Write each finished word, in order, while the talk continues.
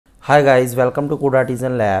Hi guys, welcome to Code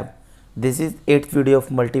Artisan Lab. This is 8th video of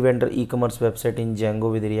Multivendor Ecommerce website in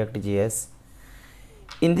Django with ReactJs.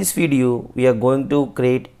 In this video, we are going to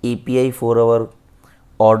create API for our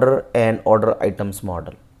order and order items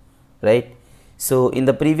model, right? So in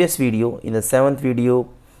the previous video, in the 7th video,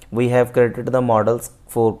 we have created the models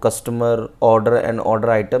for customer, order and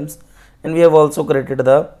order items, and we have also created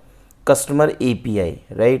the customer API,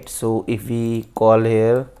 right? So if we call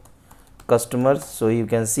here customers, so you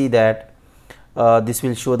can see that this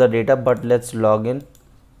will show the data, but let's log in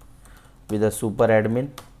with a super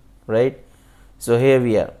admin, right? So here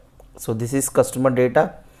we are. So this is customer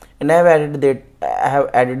data, and I have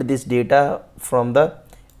added this data from the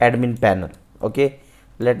admin panel. Okay,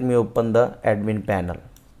 let me open the admin panel.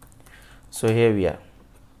 So here we are.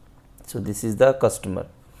 So this is the customer,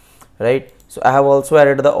 right? So I have also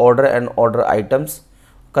added the order and order items.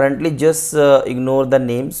 Currently just ignore the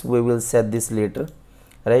names, we will set this later,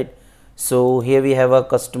 right? So here we have a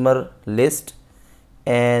customer list,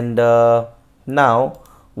 and now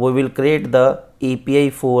we will create the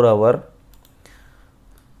API for our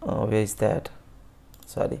where is that,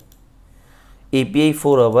 sorry, API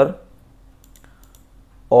for our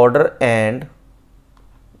order, and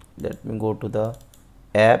let me go to the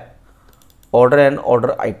app, order and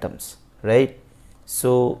order items, right?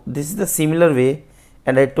 So this is the similar way,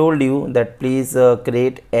 and I told you that please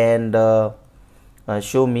create and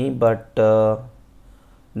show me, but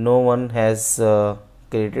no one has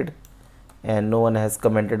created and no one has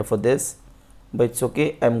commented for this, but it's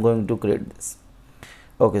okay, I'm going to create this.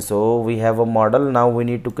 Okay, so we have a model. Now we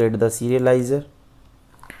need to create the serializer,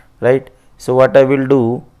 right? So what I will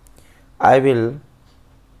do, I will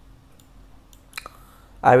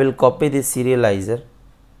copy this serializer,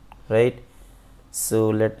 right? So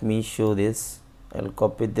let me show this. I'll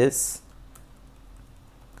copy this,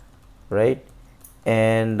 right,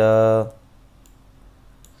 and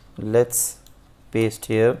let's paste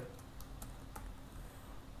here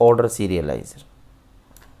order serializer.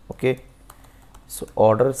 Okay, so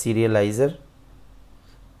order serializer.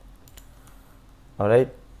 All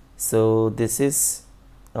right, so this is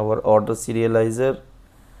our order serializer,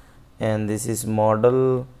 and this is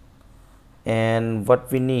model, and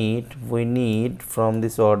what we need from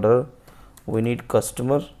this order, we need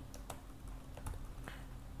customer.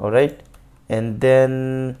 All right, and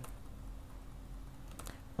then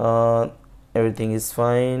everything is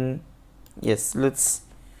fine. Yes, let's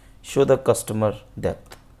show the customer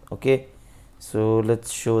depth. Okay, so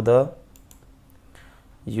let's show the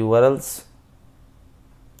URLs.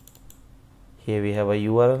 Here we have a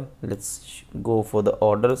URL. Let's go for the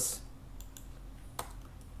orders.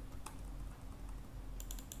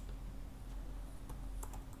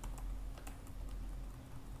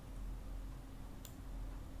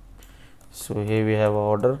 So here we have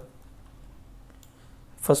order.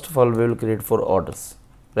 First of all, we will create for orders,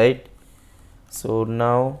 right? So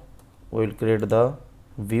now we will create the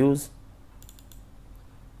views.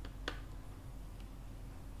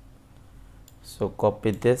 So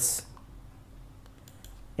copy this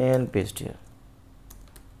and paste here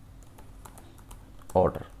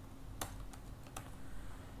order,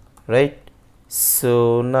 right?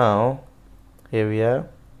 So now here we are.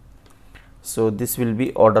 So this will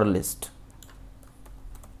be order list,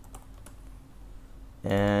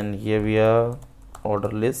 and here we are order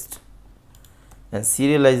list, and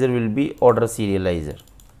serializer will be order serializer.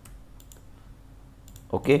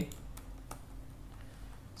 Okay,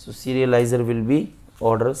 so serializer will be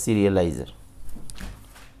order serializer.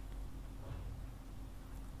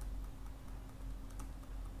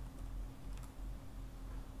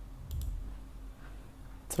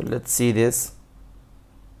 So let's see this.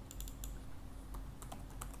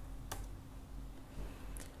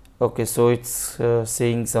 Okay, so it's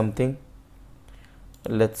saying something.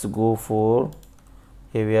 Let's go for,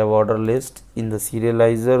 here we have order list. In the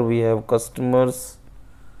serializer we have customers,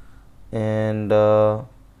 and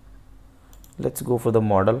let's go for the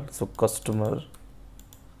model. So customer,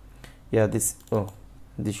 yeah, this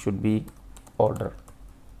should be order.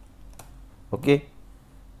 Okay,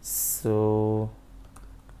 so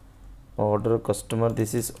order customer,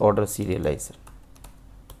 this is order serializer.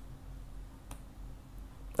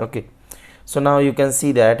 Okay, so now you can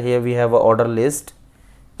see that here we have a order list,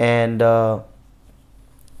 and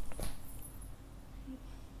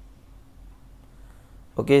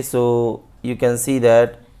okay, so you can see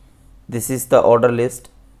that this is the order list.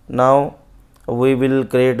 Now we will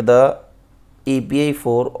create the API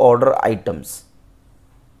for order items.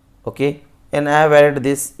 Okay, and I have added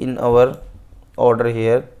this in our order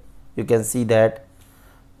here. You can see that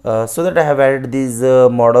so that I have added these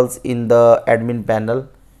models in the admin panel,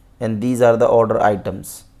 and these are the order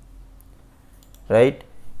items, right?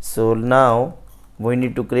 So now we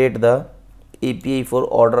need to create the API for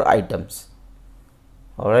order items.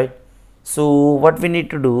 All right, so what we need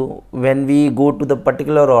to do, when we go to the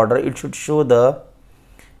particular order, it should show the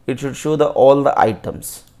all the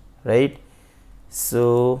items, right?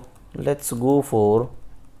 So let's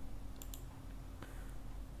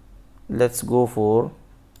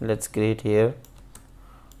create here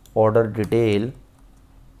order detail.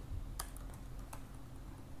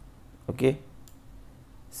 Okay,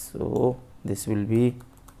 so this will be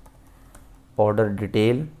order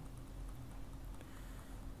detail,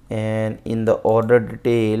 and in the order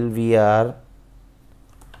detail we are,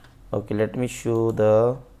 okay, let me show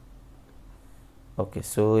the, okay,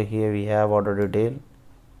 so here we have order detail.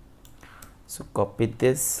 So copy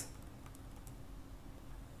this,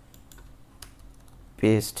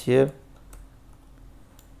 paste here,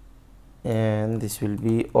 and this will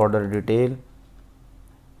be order detail,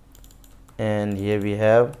 and here we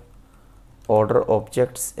have order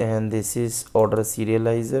objects, and this is order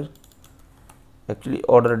serializer, actually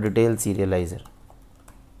order detail serializer.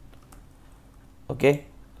 Okay,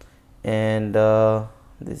 and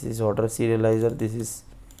this is order serializer,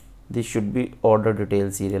 this should be order detail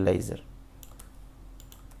serializer.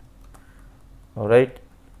 All right,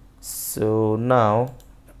 so now,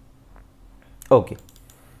 okay,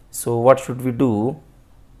 so what should we do?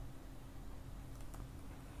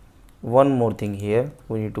 One more thing here,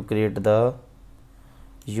 we need to create the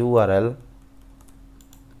URL,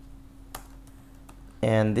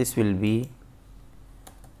 and this will be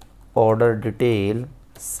order detail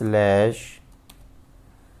slash,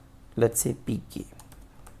 let's say, pk.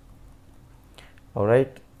 All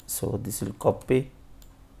right, so this will copy,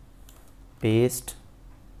 paste,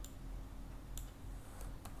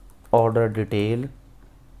 order detail.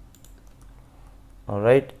 All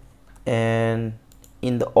right, and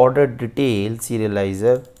in the order detail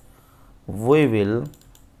serializer we will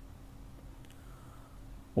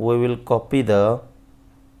copy the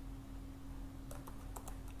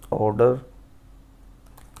order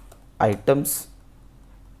items.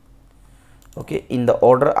 Okay, in the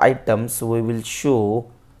order items we will show,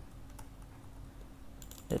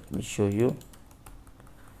 let me show you,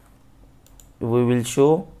 we will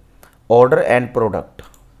show order and product,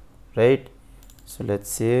 right? So let's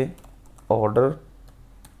say order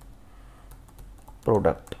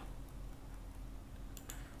product.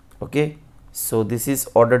 Okay, so this is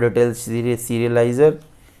order detail serializer,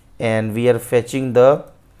 and we are fetching the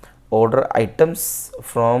order items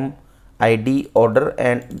from id order,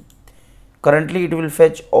 and currently it will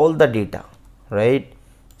fetch all the data, right?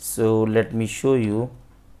 So let me show you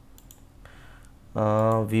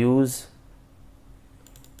views,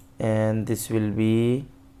 and this will be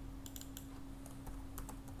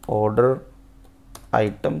order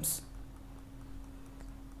items.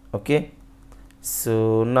 Okay,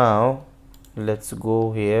 so now let's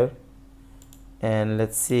go here and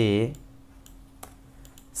let's say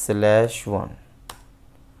 /1.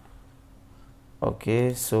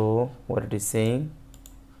 Okay, so what it is saying,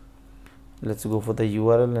 let's go for the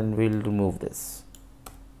URL and we'll remove this.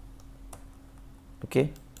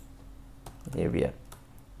 Okay, here we are.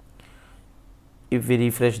 If we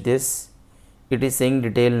refresh this, it is saying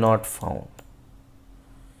detail not found.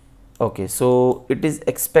 Okay, so it is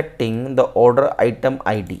expecting the order item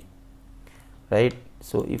ID, right?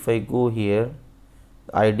 So if I go here,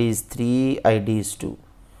 ID is 3, ID is 2,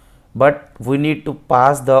 but we need to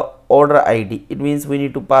pass the order ID. It means we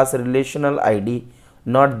need to pass a relational ID,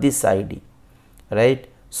 not this ID, right?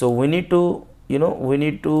 So we need to, we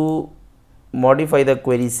need to modify the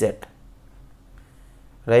query set,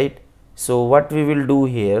 right? So what we will do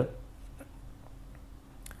here,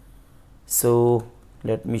 so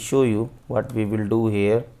let me show you what we will do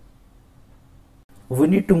here. We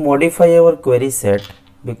need to modify our query set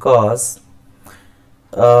because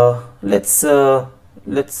let's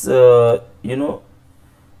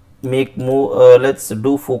make more, let's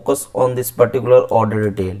do focus on this particular order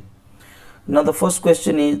detail. Now the first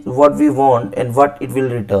question is what we want and what it will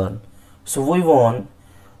return. So we want,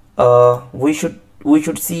 we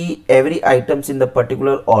should see every items in the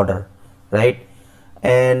particular order, right?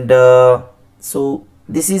 And so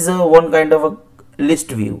this is a one kind of a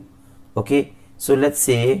list view. Okay, so let's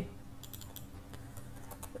say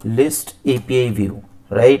list API view,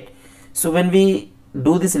 right? So when we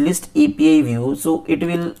do this list API view, so it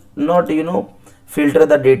will not filter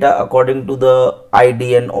the data according to the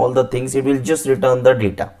ID and all the things. It will just return the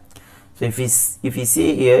data. So if we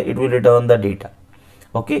say here, it will return the data.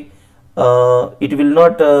 Okay, it will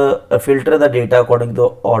not filter the data according to the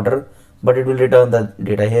order. but it will return the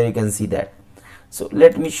data. Here you can see that. So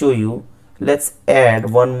let me show you. Let's add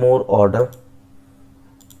one more order.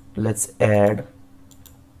 Let's add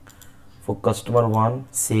for customer 1,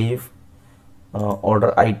 save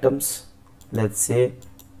order items. Let's say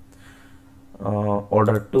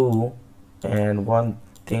order 2 and one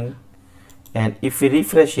thing, and if we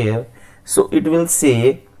refresh here, so it will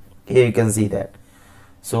say, here you can see that,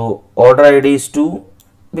 so order ID is 2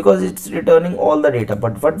 because it's returning all the data,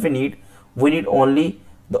 but what we need only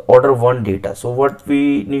the order 1 data. So what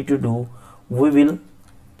we need to do, we will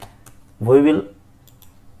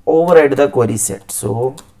override the query set.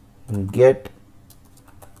 So get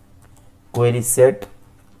query set,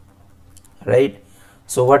 right?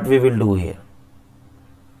 So what we will do here,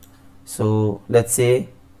 so let's say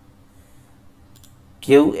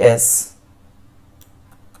QS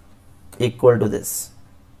equal to this.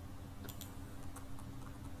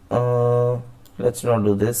 Let's not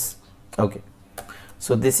do this. Okay,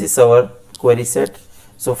 so this is our query set.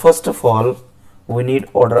 So first of all, we need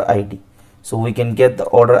order ID. So we can get the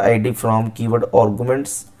order ID from keyword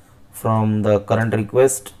arguments from the current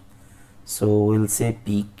request. So we'll say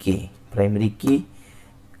PK, primary key.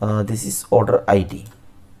 This is order ID,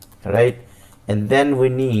 right? And then we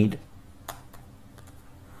need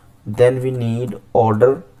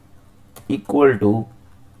order equal to,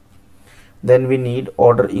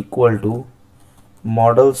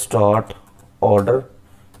 models dot order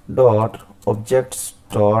dot objects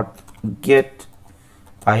dot get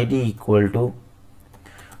ID equal to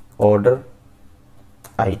order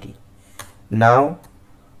ID. Now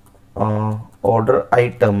order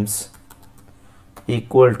items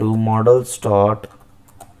equal to models dot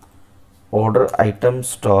order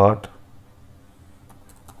items dot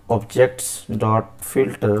objects dot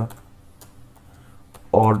filter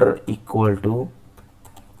order equal to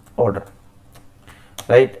order,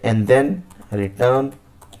 right? And then return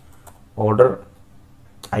order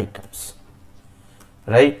items,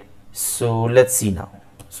 right? So let's see now.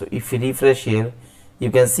 So if we refresh here,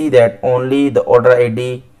 you can see that only the order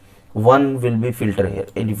ID 1 will be filtered here,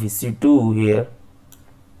 and if you see 2 here,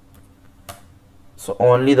 so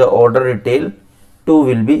only the order retail 2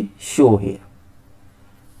 will be show here,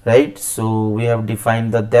 right? So we have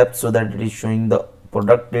defined the depth so that it is showing the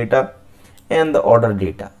product data and the order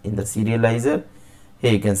data in the serializer.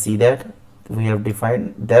 Here you can see that we have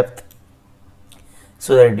defined depth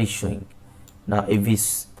so that it is showing. Now if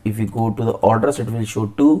we go to the orders, it will show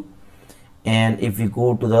 2, and if we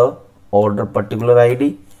go to the order particular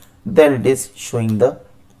ID, then it is showing the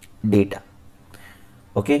data.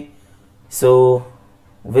 Okay, so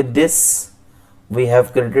with this we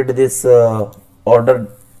have created this order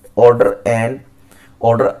and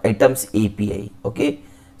order items API. Okay,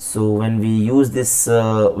 so when we use this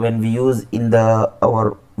in the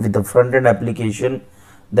with the front end application,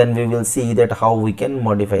 then we will see that how we can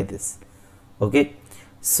modify this. Okay,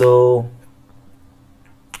 so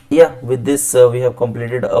yeah, with this we have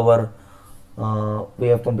completed our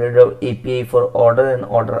API for order and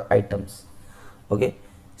order items. Okay,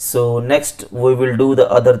 so next we will do the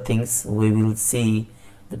other things. We will see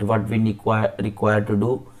that what we require to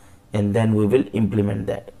do, and then we will implement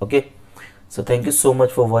that. Okay, so thank you so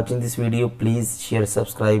much for watching this video. Please share,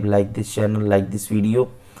 subscribe, like this channel, like this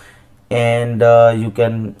video, and you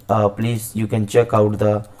can check out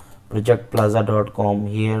the projectplaza.com.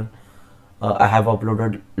 here I have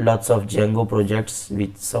uploaded lots of Django projects,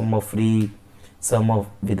 with some are free, some of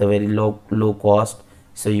with a very low cost,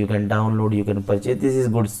 so you can download, you can purchase. This is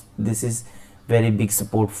good, this is very big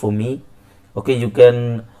support for me. Okay, you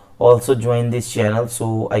can also join this channel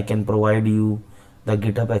so I can provide you the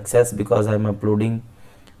GitHub access, because I'm uploading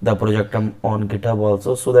the project on GitHub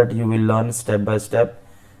also, so that you will learn step by step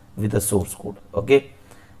with the source code. Okay,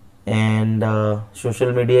 and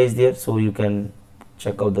social media is there, so you can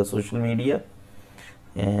check out the social media.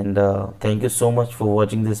 And thank you so much for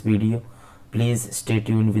watching this video. Please stay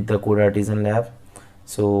tuned with the Code Artisan Lab.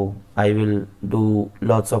 So I will do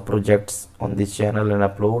lots of projects on this channel and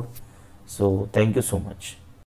upload. So thank you so much.